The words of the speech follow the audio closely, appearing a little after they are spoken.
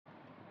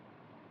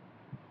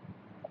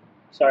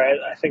Sorry,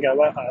 I think I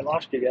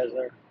lost you guys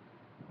there.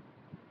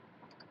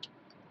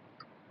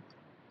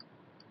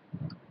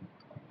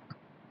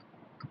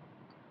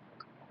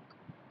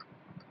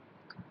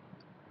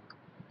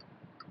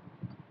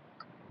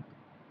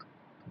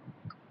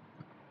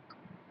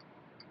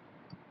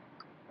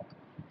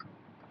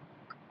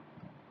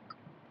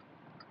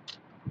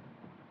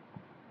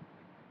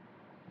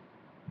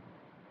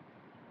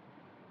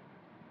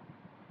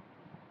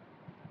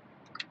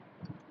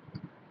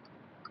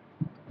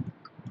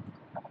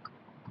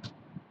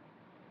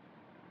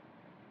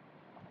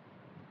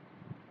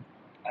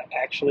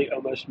 I actually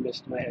almost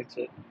missed my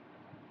exit.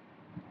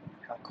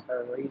 How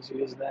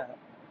crazy is that?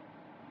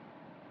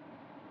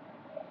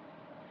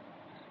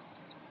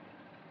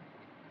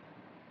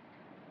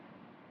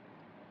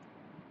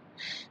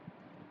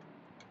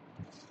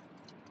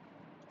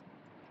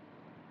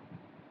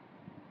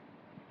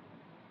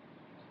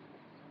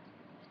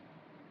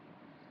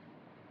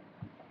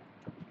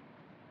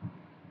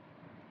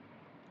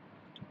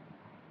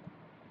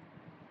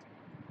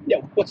 Yeah,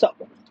 what's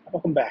up?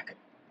 Welcome back.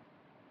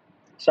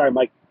 Sorry,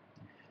 Mike.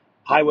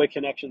 Highway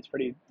connection's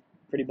pretty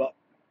butt.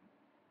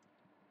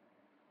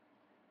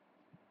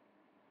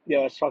 Yeah,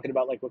 I was talking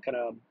about like what kind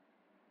of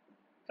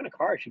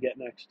car I should get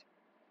next.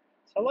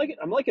 So I like it.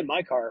 I'm liking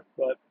my car,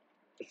 but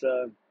it's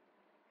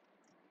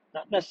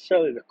not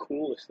necessarily the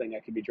coolest thing I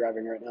could be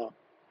driving right now.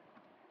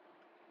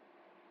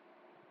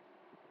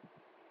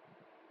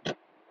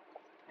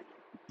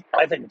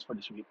 I think it's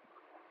pretty sweet.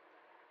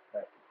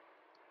 But,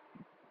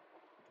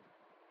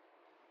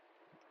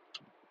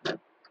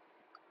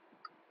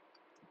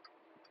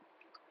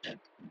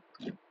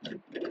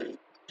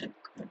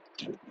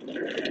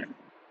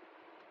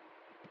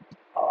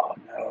 oh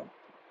no,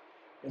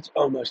 it's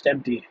almost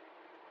empty.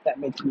 That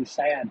makes me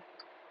sad.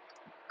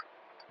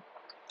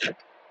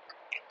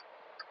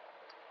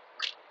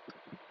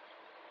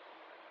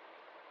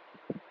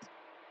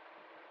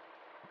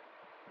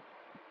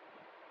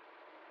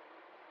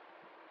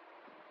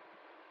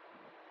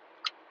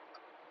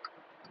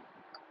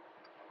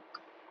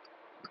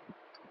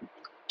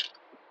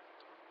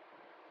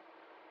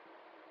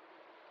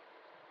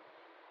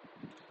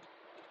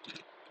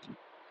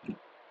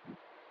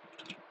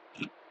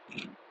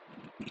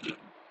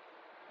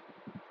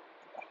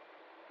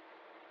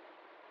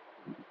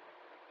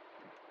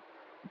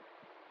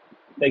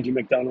 Thank you,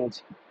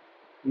 McDonald's.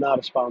 Not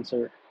a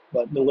sponsor,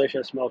 but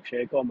delicious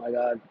milkshake. Oh my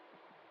god.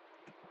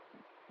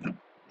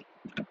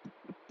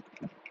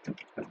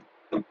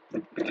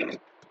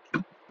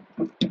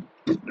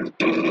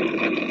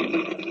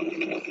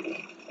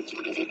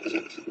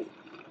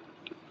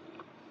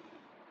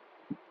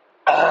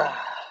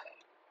 Ah,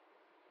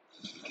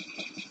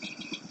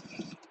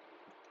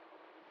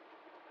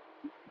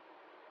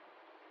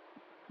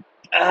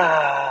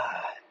 ah.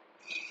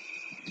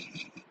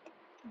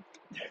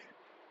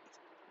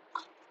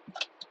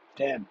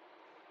 Damn.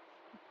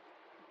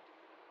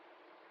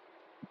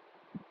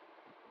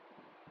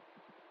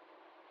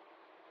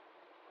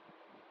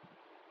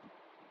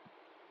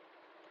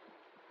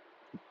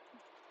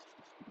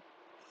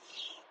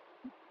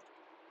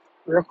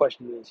 The real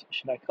question is,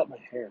 should I cut my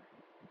hair?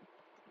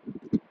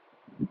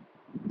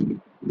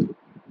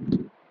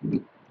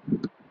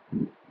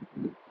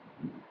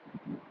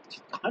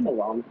 It's kind of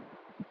long.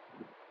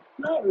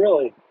 Not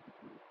really.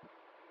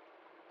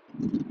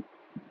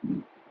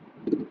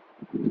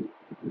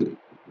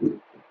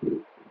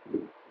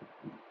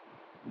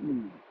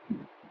 Hmm.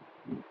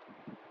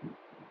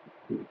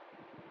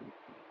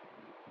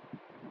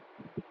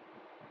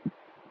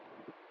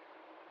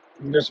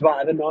 I'm just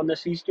vibing on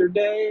this Easter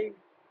day.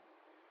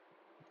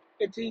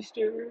 It's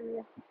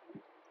Easter.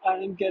 I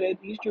didn't get an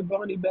Easter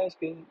bunny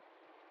basket,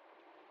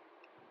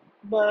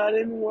 but I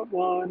didn't want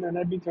one, and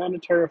I'd be kind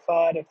of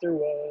terrified if there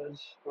was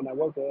when I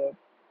woke up.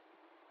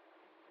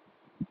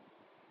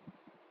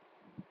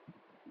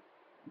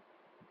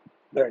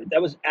 All right,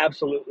 that was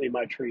absolutely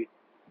my treat.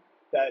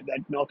 That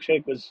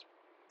milkshake was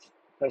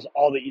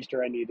all the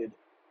Easter I needed.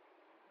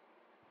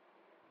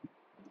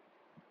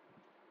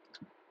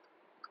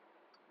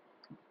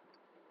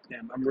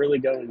 Damn, I'm really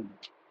going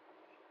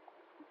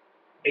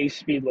a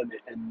speed limit,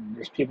 and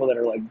there's people that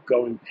are like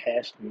going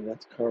past me.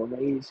 That's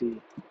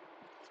crazy.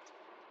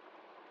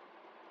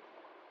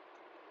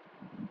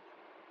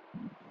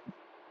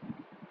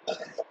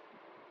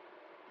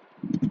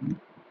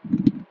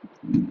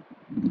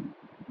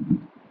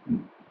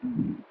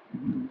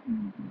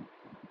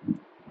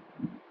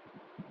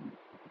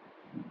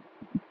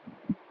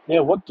 Yeah,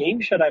 what game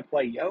should I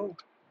play, yo?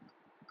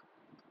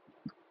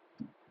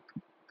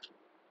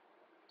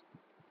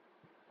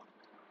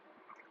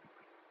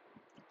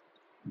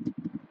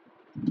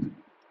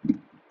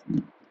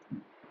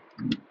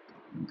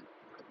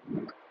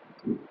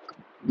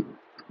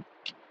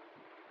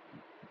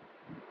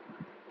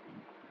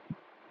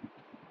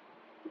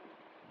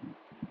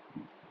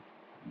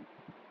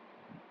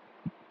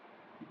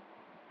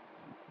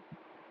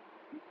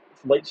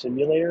 Flight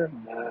Simulator?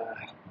 Nah.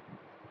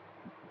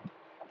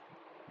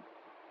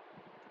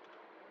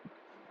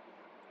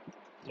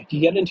 If you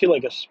get into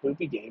like a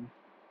spoopy game,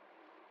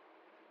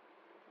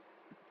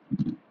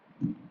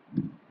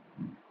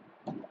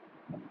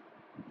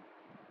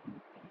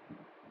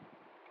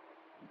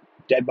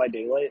 Dead by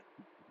Daylight.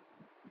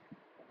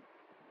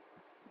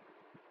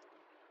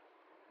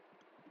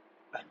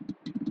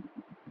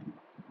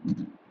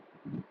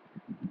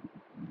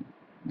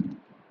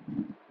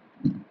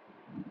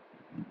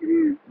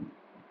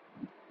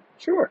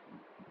 Sure.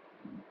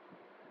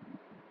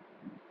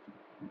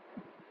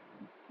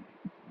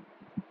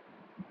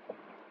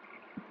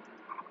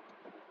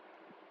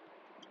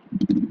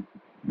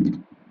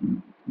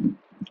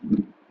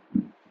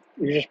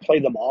 You just play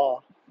them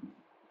all.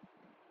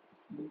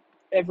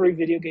 Every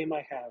video game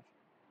I have,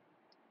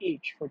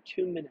 each for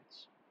 2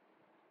 minutes.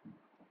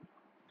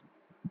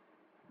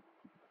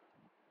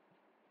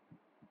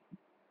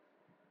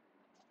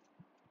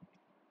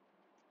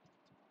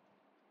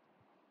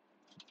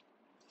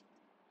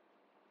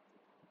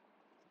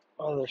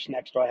 What other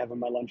snacks do I have in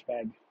my lunch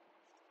bag?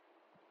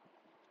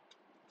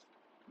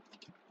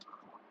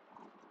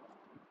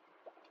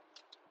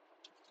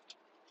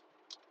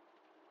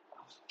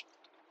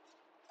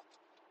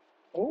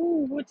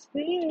 Oh, what's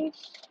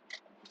this?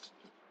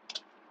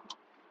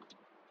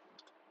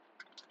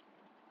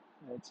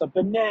 It's a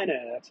banana.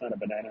 That's not a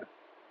banana.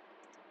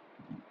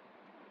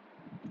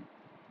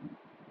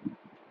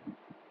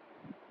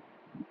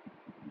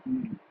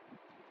 Mm.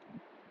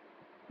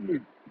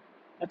 Mm.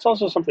 That's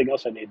also something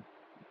else I need.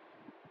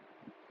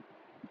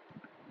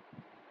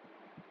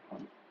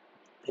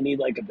 I need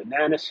like a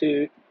banana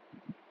suit,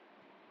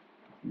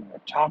 or a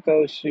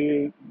taco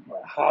suit, or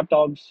a hot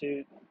dog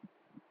suit,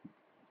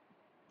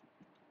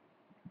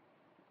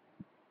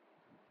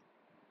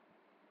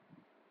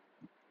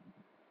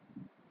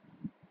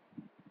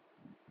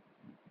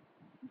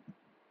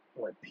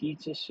 or a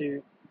pizza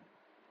suit.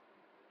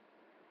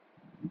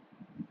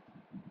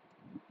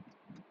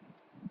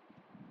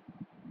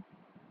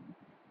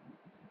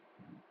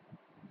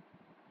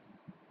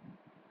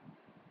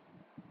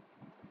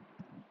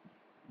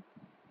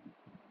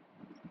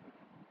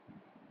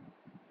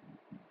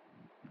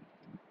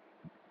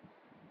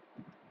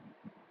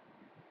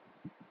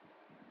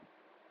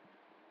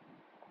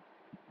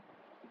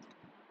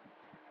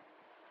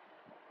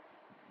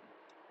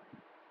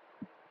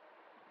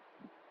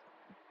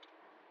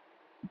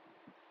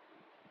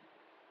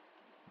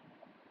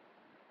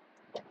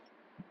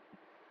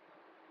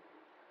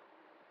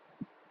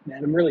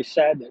 Man, I'm really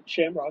sad that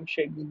Shamrock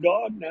Shake is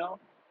gone now.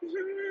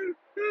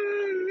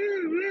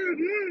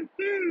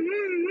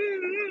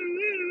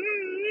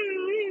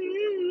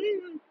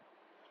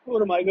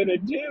 What am I gonna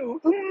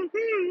do?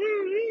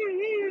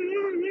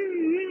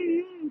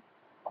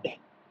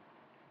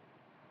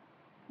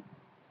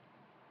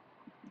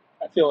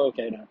 I feel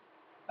okay now.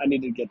 I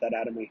need to get that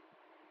out of me.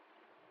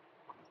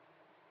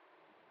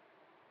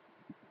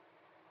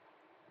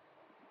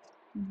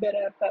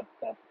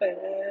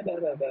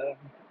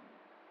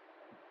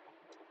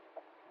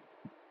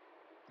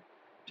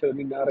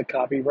 Totally not a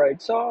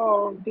copyright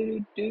song.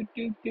 Do do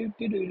do do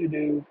do do do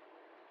do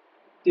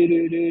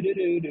do do do do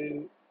do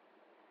do.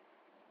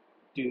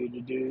 Do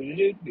do do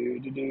do do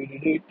do do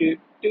do do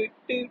do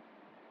do.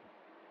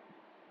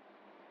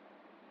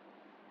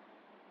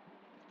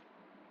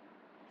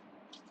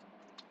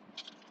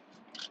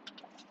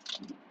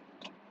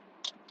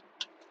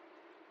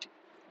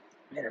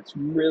 Man, it's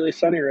really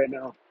sunny right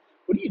now.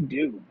 What do you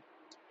do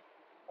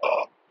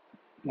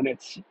when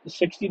it's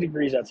 60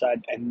 degrees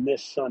outside and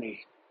this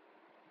sunny?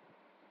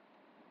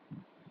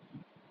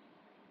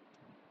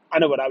 I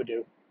know what I would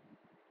do.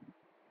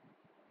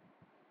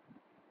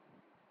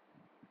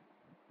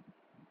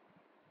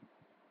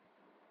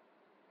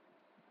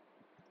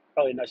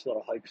 Probably a nice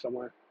little hike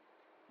somewhere.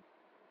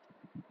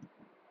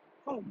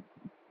 Oh,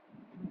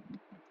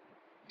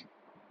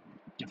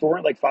 if it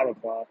weren't like 5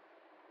 o'clock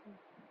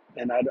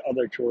and I had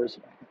other chores,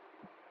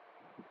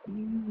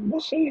 we'll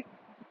see.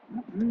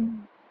 Let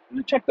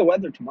me check the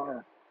weather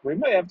tomorrow. We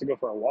might have to go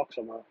for a walk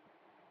somewhere.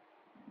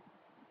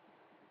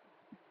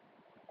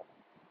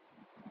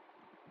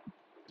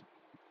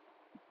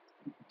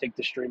 Take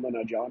the stream on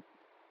a jog.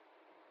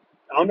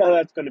 I don't know how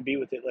that's going to be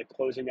with it like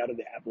closing out of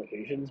the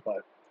applications,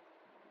 but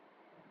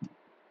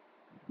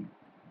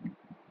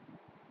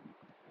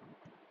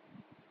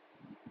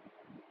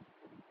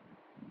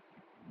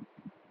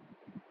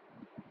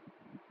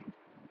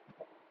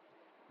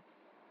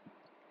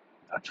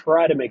I'll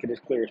try to make it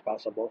as clear as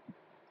possible.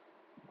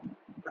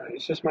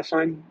 It's just my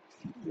sign.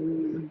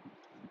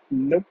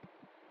 Nope.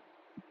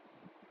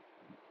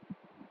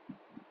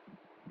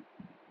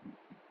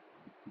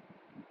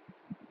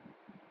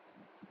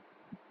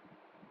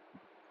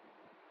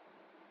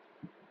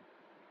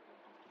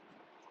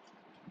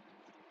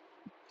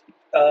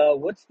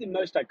 What's the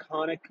most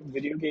iconic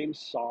video game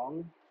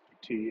song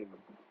to you?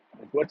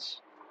 Like,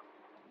 what's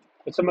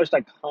the most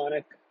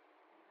iconic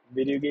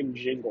video game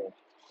jingle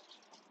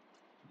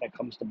that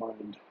comes to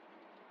mind?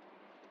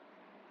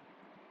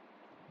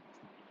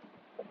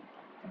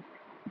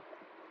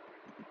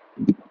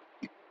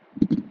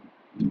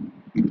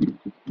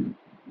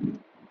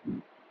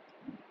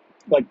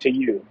 Like to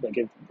you, like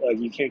if like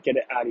you can't get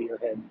it out of your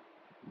head.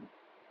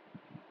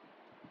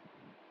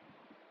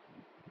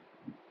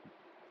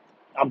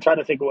 I'm trying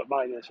to think of what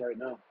mine is right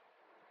now.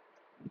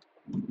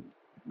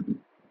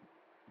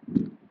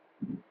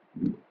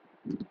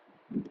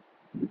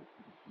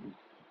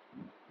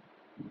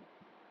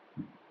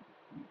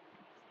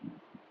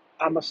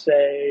 I'm gonna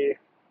say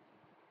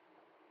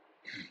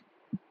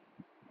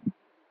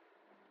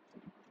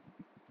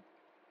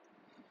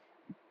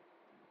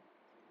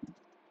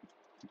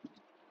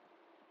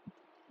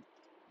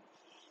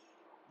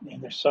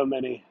man, there's so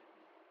many.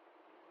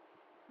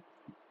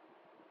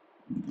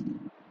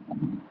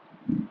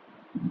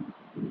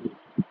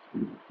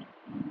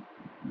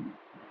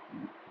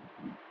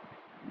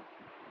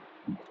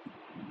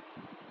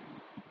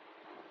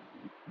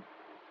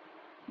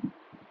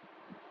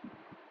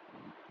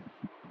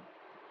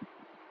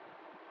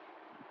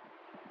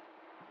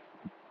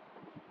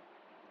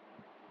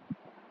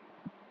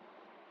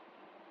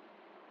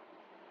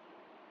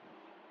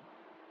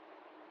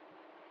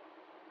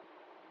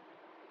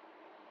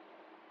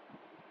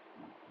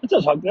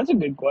 That's a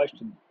good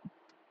question.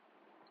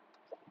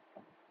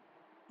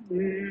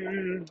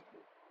 Mm,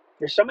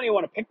 there's so many I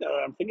want to pick that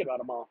I'm thinking about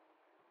them all.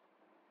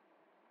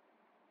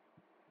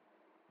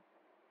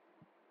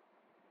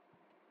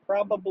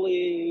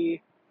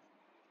 Probably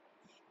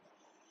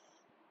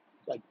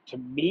like to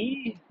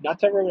me, not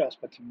to everyone else,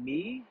 but to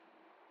me,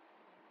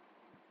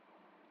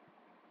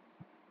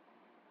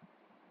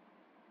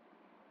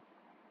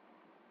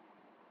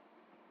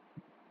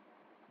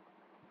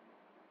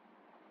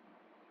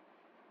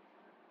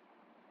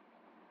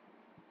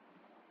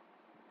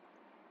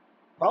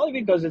 probably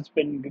because it's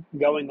been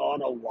going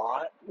on a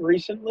lot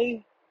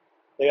recently.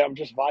 Like I'm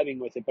just vibing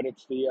with it, but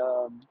it's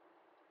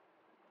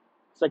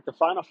like the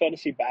Final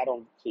Fantasy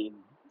battle theme.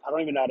 I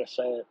don't even know how to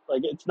say it.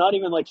 Like it's not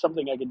even like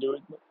something I can do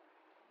it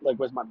like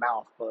with my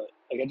mouth, but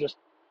like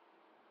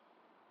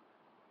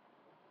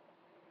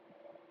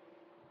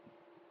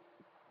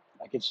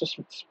it's just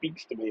what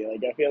speaks to me.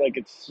 Like I feel like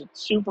it's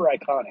super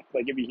iconic.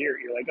 Like if you hear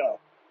it, you're like, oh,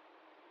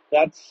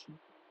 that's.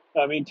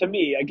 I mean, to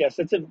me, I guess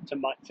it's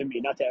to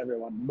me, not to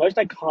everyone. Most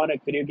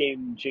iconic video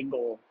game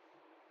jingle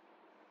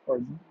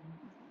or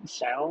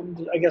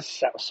sound, I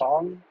guess,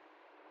 song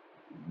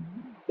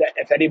that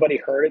if anybody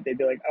heard it, they'd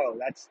be like, oh,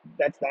 that's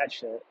that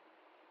shit.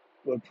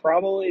 Would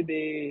probably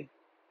be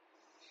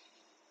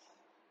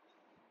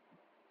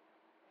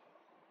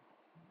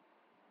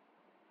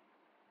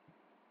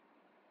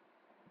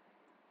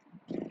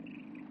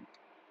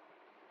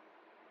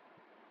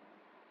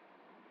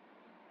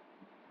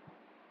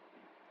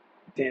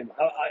damn.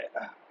 I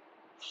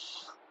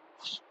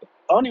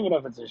don't even know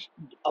if it's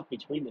up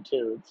between the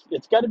two.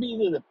 It's got to be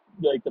either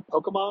the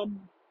Pokemon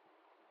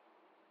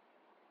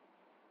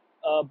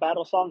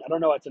battle song. I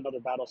don't know. It's another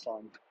battle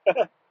song,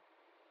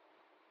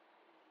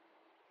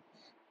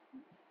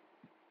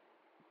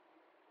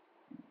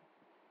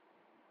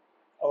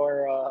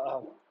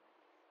 or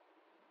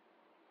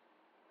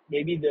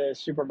maybe the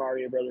Super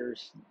Mario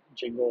Brothers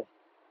jingle.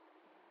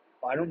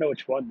 I don't know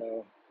which one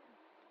though.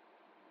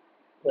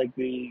 Like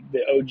the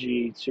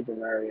OG Super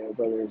Mario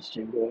Brothers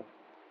jingle.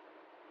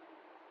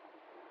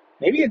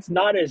 Maybe it's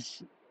not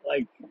as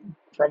like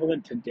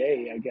prevalent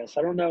today. I guess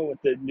I don't know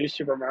what the new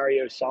Super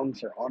Mario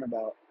songs are on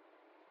about.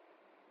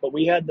 But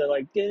we had the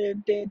like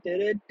did did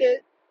did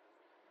did.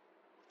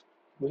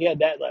 We had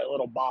that like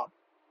little bop.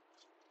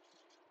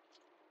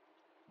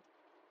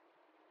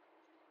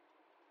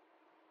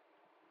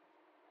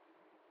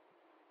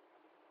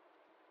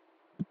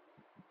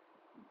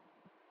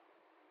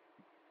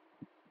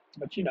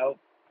 But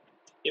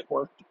it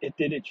worked. It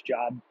did its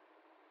job.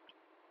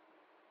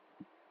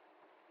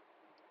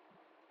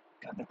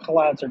 God, the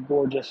clouds are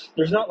gorgeous.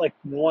 There's not like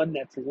one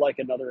that's like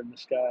another in the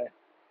sky.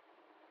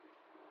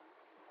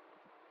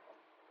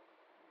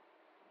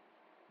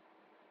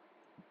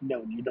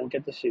 No, you don't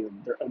get to see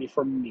them. They're only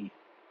for me,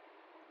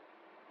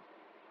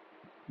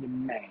 the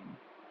man.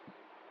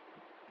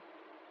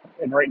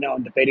 And right now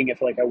I'm debating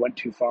if like I went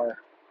too far.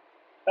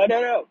 Oh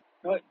no no.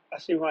 No, I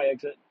see my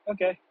exit.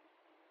 Okay.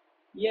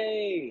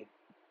 Yay.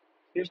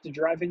 Here's to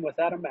driving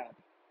without a map.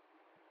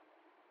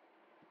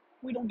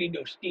 We don't need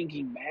no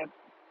stinking map.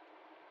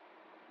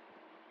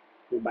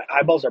 Dude, my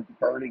eyeballs are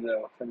burning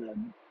though from the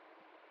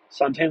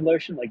suntan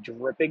lotion, like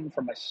dripping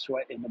from my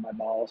sweat into my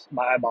eyeballs,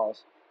 my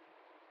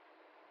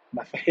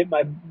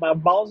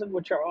balls, in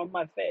which are on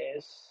my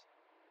face.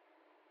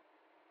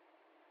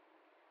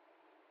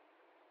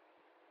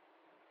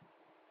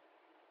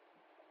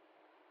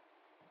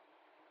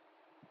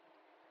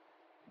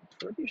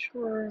 Pretty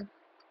sure.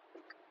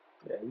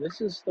 Yeah, this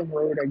is the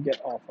road I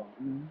get off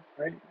on,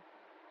 right?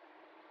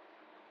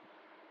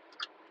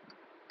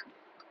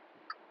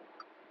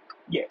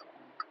 Yeah,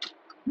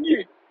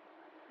 yeah.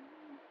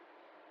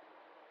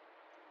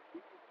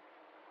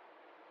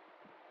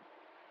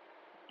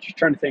 Just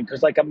trying to think,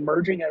 because like I'm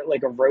merging at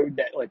like a road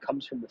that like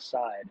comes from the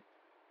side.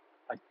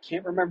 I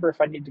can't remember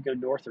if I need to go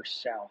north or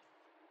south.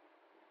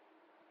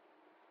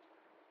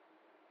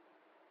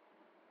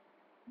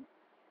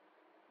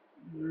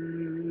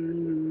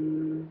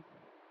 Mm,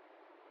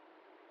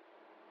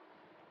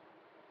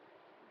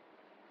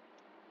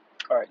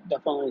 all right,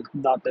 definitely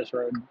not this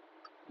road.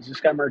 Is this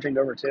guy merging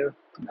over too?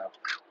 No.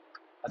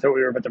 I thought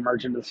we were about to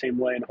merge into the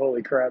same lane.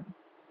 Holy crap.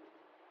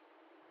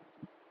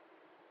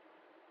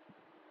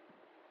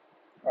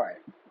 All right.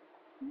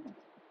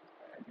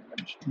 I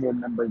just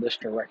remember this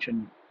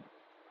direction.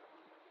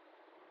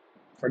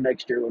 for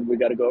next year when we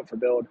got to go up for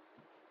build.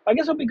 I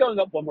guess I'll be going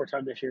up one more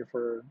time this year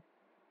for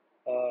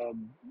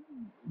um,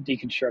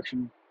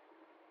 deconstruction.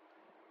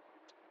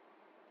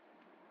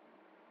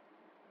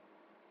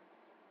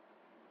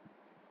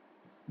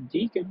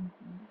 Deacon,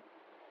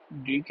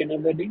 Deacon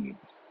of the Deep.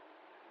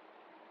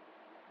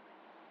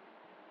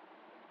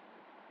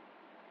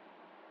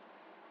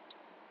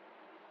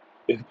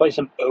 We could play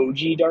some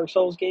OG Dark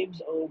Souls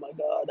games. Oh my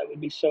god, that would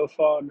be so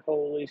fun.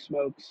 Holy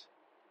smokes.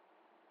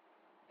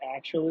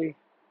 Actually,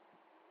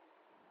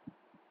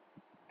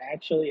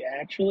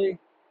 actually,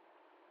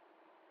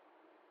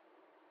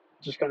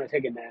 just gonna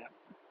take a nap.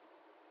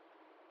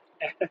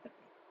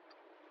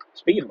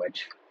 Speaking of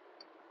which,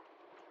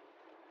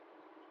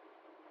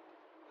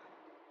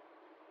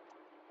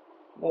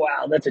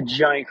 wow, that's a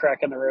giant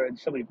crack in the road.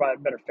 Somebody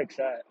probably better fix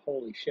that.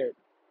 Holy shit.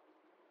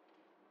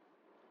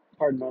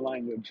 Pardon my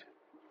language.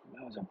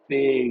 That was a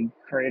big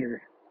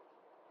crater.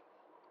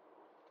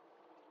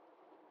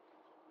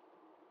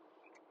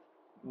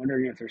 I'm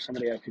wondering if there's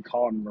somebody I could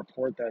call and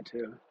report that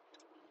to.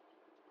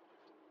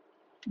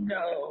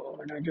 No,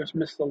 and I just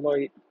missed the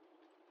light.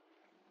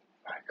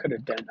 I could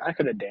have damn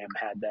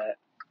had that.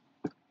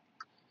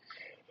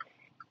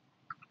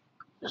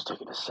 Just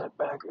taking a step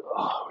back.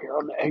 Oh, we're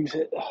on the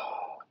exit.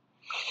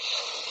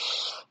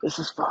 This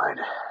is fine.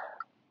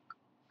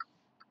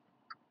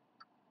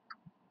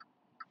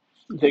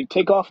 They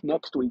take off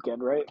next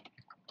weekend, right?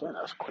 Damn,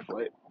 that was a quick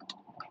wait.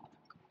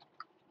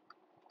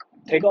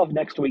 Take off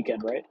next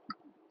weekend, right?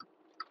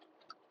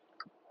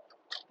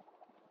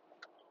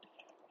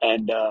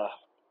 And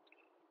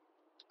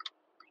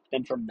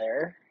then from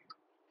there,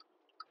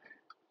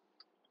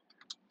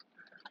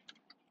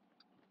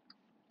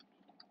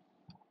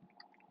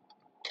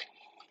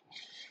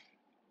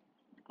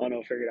 I don't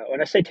know, figure it out. When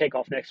I say take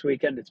off next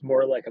weekend, it's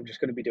more like I'm just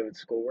going to be doing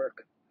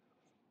schoolwork.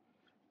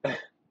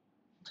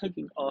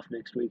 Taking off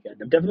next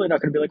weekend. I'm definitely not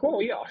going to be like,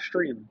 oh yeah, I'll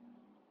stream.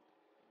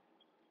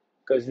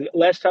 Because the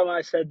last time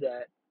I said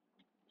that,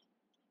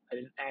 I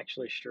didn't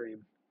actually stream.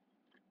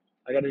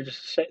 I got to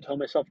just tell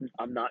myself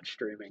I'm not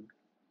streaming.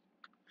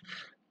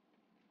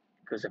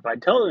 Because if I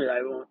tell them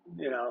I won't,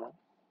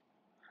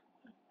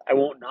 I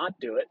won't not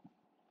do it.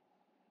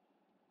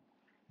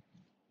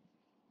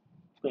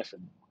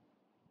 Listen,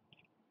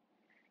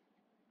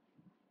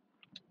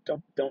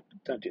 don't do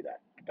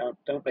that.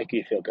 Don't make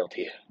me feel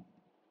guilty.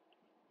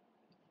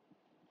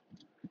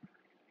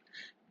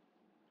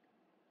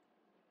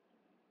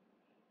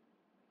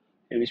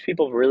 And these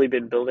people have really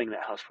been building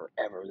that house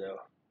forever, though.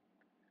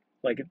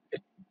 Like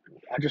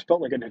I just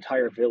felt like an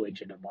entire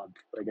village in a month.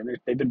 Like, and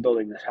they've been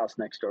building this house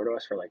next door to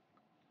us for like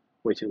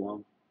way too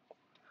long.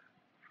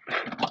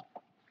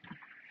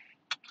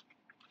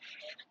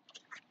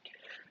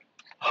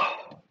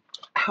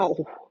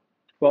 Ow.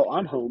 Well,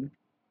 I'm home.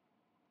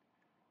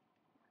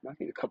 I'm not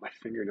going to cut my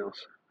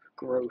fingernails.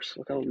 Gross.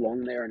 Look how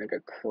long they are, and I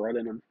got crud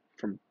in them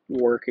from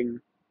working.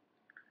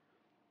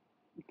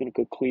 I'm gonna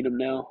go clean them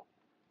now.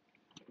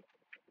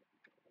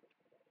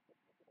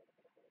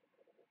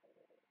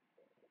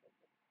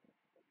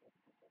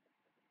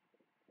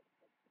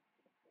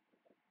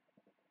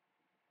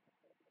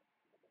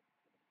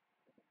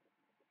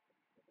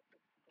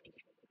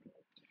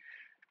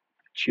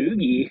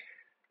 Chuggy.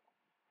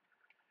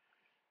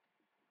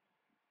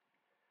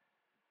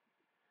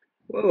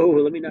 Whoa,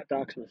 let me not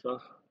dox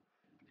myself.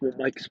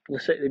 My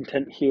explicit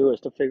intent here was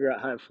to figure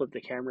out how to flip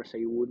the camera so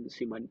you wouldn't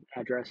see my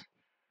address.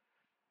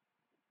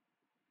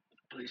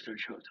 Please don't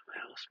show up to my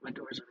house. My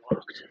doors are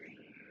locked.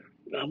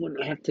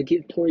 I have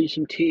to pour you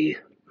some tea.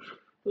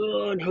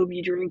 Oh, and hope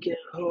you drink it.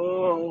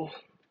 Oh.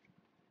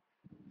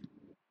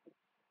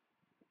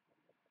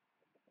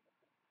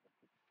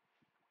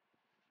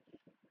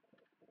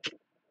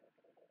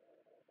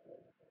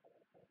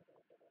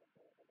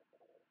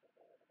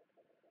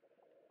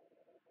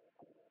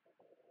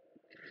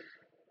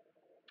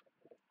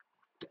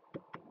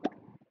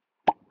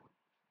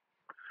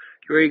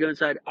 You ready to go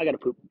inside? I gotta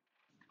poop.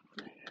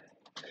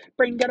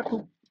 Brain gotta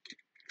poop.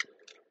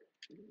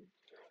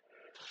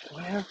 Do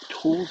I have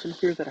tools in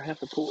here that I have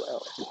to pull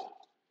out?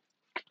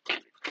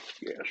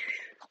 Yes.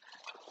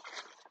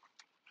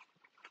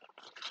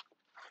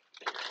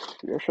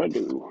 Yes, I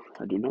do.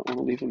 I do not want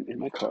to leave them in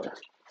my car.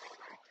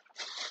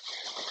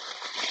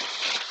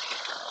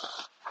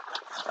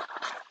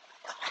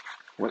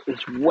 What is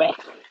wet?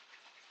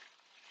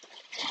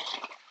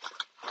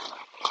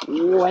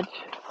 Wet.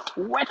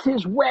 Wet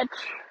is wet.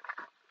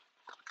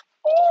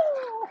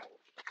 Oh,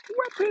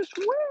 wet is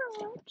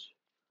wet.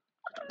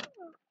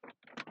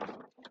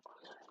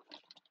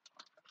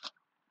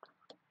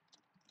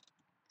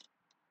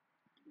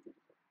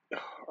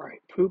 All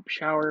right. Poop,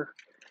 shower,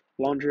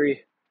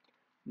 laundry,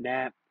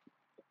 nap,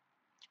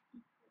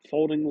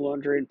 folding the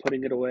laundry and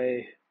putting it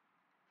away.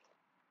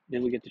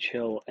 Then we get to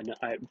chill, and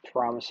I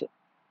promise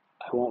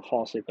I won't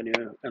fall asleep on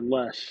you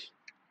unless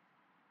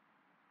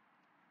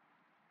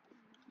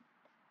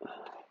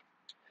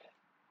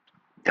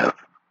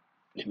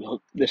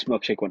this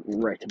milkshake went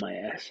right to my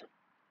ass.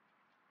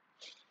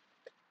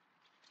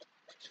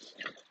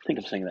 I think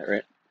I'm saying that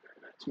right.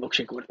 This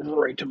milkshake went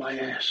right to my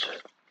ass.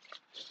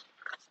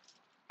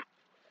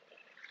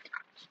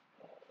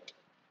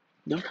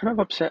 I'm kind of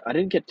upset. I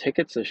didn't get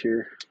tickets this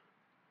year.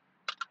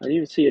 I didn't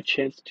even see a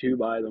chance to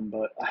buy them,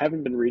 but I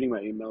haven't been reading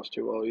my emails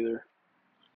too well either.